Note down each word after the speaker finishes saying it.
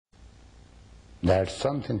that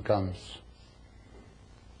something comes,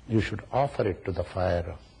 you should offer it to the fire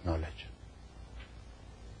of knowledge.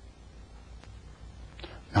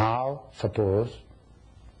 Now, suppose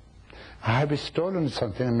I have stolen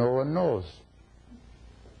something and no one knows.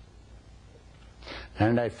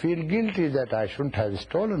 And I feel guilty that I shouldn't have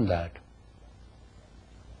stolen that.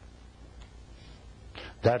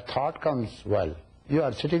 That thought comes, well, you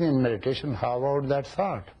are sitting in meditation, how about that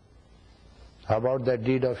thought? How about that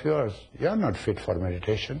deed of yours? You are not fit for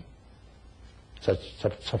meditation.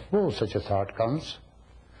 Suppose such a thought comes,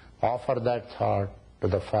 offer that thought to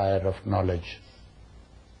the fire of knowledge.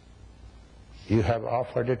 You have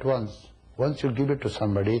offered it once. Once you give it to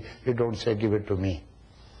somebody, you don't say, give it to me.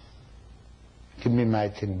 Give me my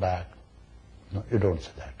thing back. No, you don't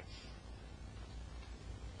say that.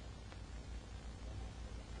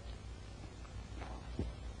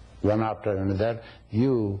 One after another,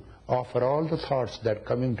 you offer all the thoughts that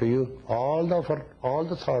coming to you, all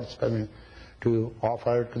the thoughts coming to you,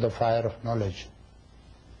 offer to the fire of knowledge.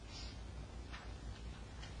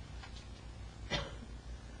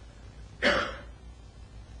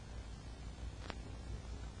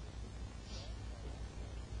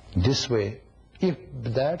 This way, if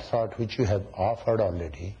that thought which you have offered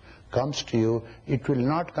already comes to you, it will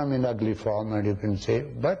not come in ugly form and you can say,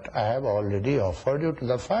 but I have already offered you to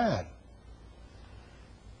the fire.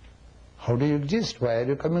 How do you exist? Why are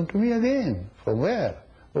you coming to me again? From where?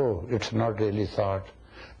 Oh, it's not really thought.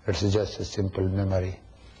 It's just a simple memory.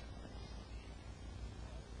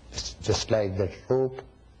 It's just like that rope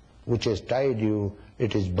which has tied you,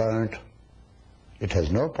 it is burnt. It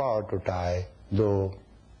has no power to tie, though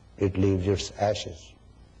it leaves its ashes.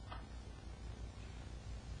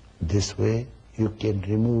 This way you can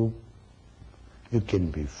remove, you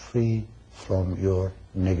can be free from your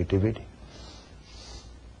negativity.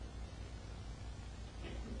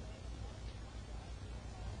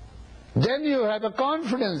 Then you have a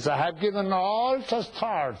confidence. I have given all such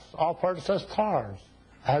thoughts, offered such thoughts.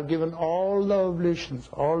 I have given all the oblations,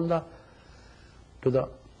 to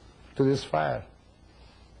this fire.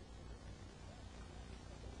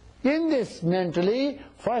 In this mentally,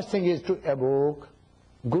 first thing is to evoke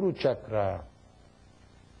Guru Chakra,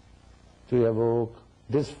 to evoke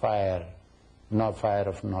this fire, now fire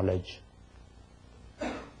of knowledge. You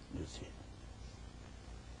see.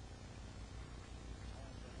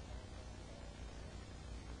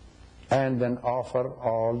 And then offer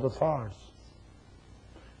all the thoughts.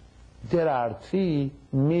 There are three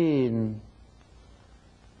main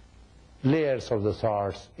layers of the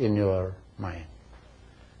thoughts in your mind.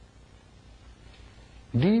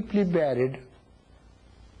 Deeply buried,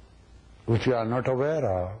 which you are not aware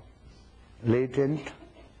of, latent,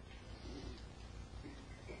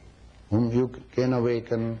 whom you can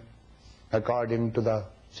awaken according to the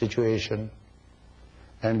situation,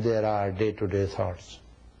 and there are day-to-day thoughts.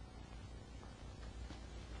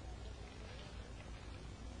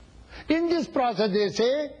 In this process, they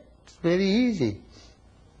say, it's very easy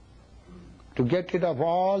to get rid of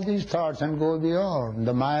all these thoughts and go beyond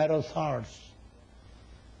the mire of thoughts.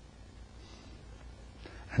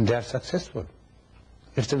 And they are successful.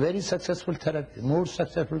 It's a very successful therapy, most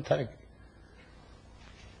successful therapy.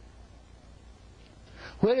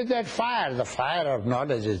 Where is that fire? The fire of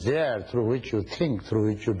knowledge is there, through which you think,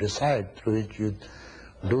 through which you decide, through which you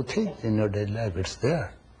do things in your daily life. It's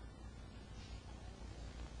there.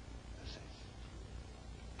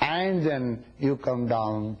 And then you come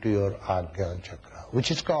down to your Ajna Chakra,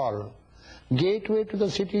 which is called gateway to the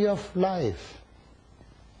city of life.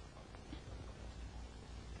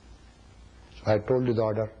 So I told you the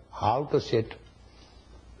order, how to sit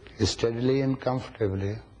steadily and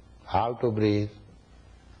comfortably, how to breathe,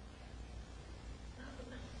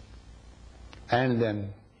 and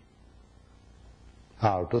then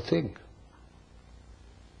how to think.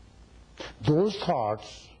 Those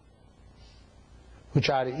thoughts which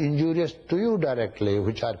are injurious to you directly,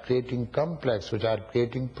 which are creating complex, which are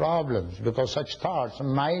creating problems, because such thoughts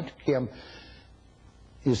might come,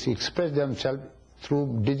 you see, express themselves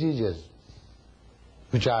through diseases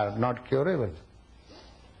which are not curable.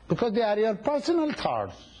 Because they are your personal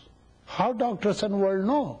thoughts. How doctors and world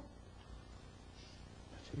know?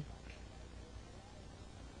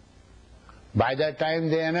 By that time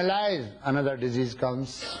they analyze, another disease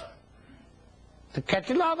comes. The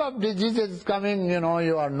catalogue of diseases is coming,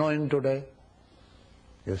 you are knowing today.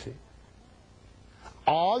 You see.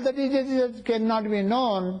 All the diseases cannot be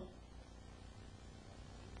known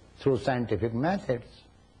through scientific methods.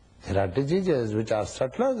 There are diseases which are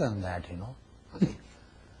subtler than that,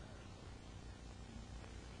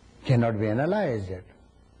 Cannot be analyzed yet.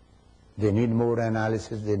 They need more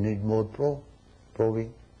analysis, they need more probe.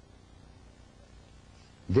 proving.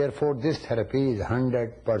 Therefore, this therapy is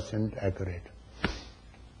 100% accurate.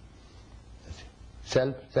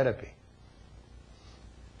 Self-therapy.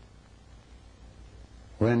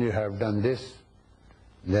 When you have done this,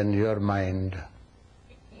 then your mind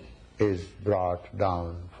is brought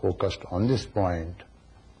down, focused on this point.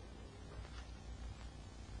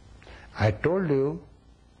 I told you,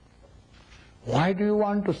 why do you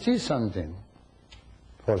want to see something?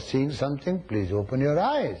 For seeing something, please open your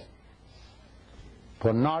eyes.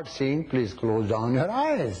 For not seeing, please close down your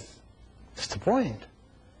eyes. That's the point.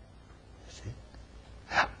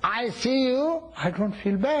 I see you, I don't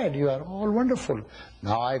feel bad. You are all wonderful.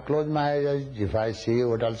 Now I close my eyes. If I see you,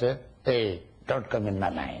 what I'll say? Hey, don't come in my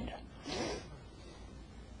mind.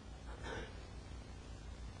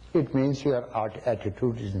 It means your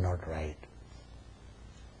attitude is not right.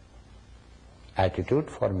 Attitude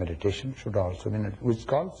for meditation should also be, which is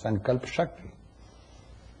called Sankalp Shakti.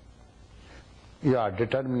 You are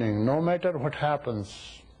determining, no matter what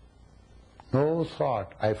happens, no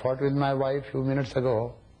thought. I fought with my wife a few minutes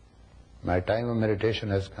ago. My time of meditation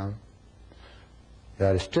has come. You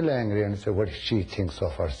are still angry and say what she thinks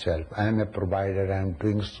of herself. I am a provider, I am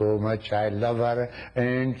doing so much, I love her,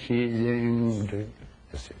 and she is doing.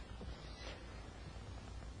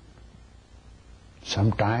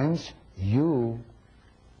 Sometimes you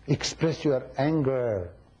express your anger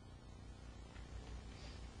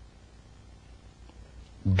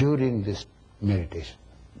during this meditation.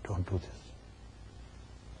 Don't do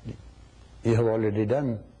this. You have already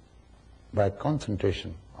done by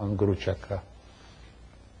concentration on Guru Chakra.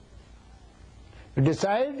 You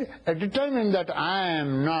decide and determine that I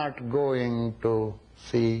am not going to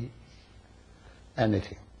see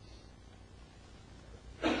anything.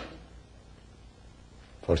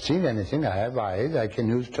 For seeing anything, I have eyes, I can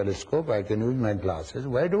use telescope, I can use my glasses.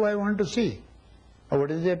 Why do I want to see? Or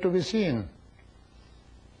what is there to be seen?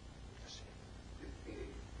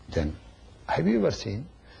 Then, have you ever seen?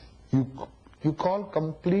 You call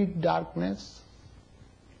complete darkness?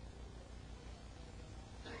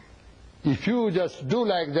 If you just do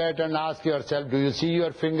like that and ask yourself, do you see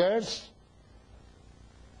your fingers?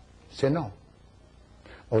 Say no.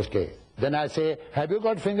 Okay. Then I say, have you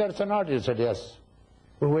got fingers or not? You said yes.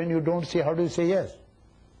 But when you don't see, how do you say yes?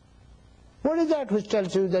 What is that which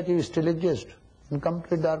tells you that you still exist in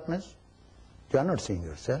complete darkness? You are not seeing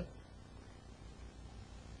yourself.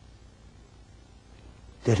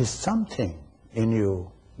 There is something in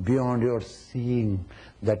you beyond your seeing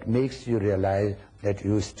that makes you realize that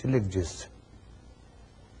you still exist.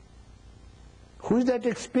 Who is that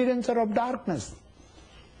experiencer of darkness?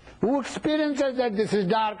 Who experiences that this is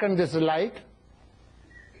dark and this is light?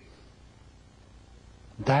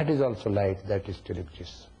 That is also light that still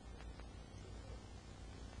exists.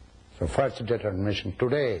 So first determination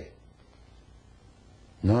today,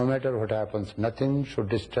 no matter what happens, nothing should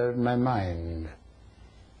disturb my mind.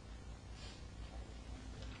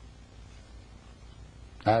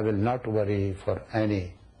 I will not worry for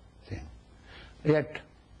anything. Yet,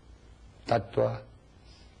 Tattva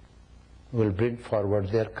will bring forward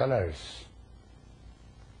their colors.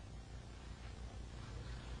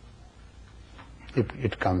 If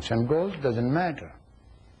it comes and goes, doesn't matter.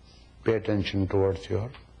 Pay attention towards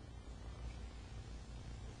your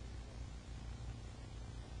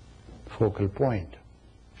focal point.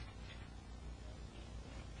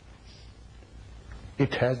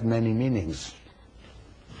 It has many meanings.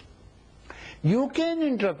 You can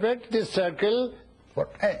interpret this circle,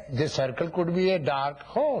 this circle could be a dark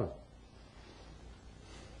hole.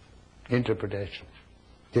 Interpretation.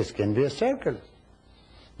 This can be a circle.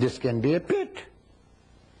 This can be a pit.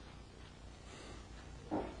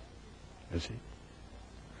 You see?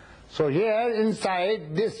 So here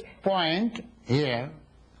inside this point here,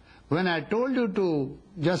 when I told you to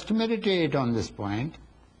just meditate on this point,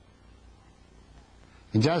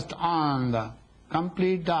 just on the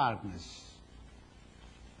complete darkness,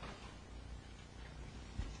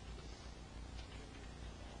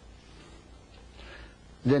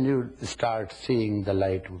 then you start seeing the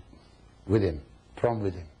light within, from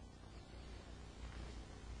within.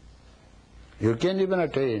 You can even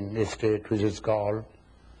attain a state which is called,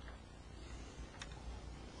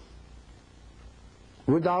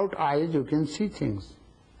 without eyes you can see things,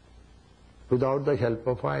 without the help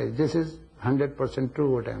of eyes. This is 100%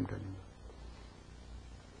 true what I am telling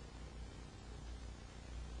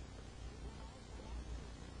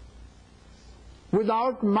you.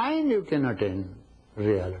 Without mind you can attain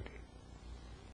reality.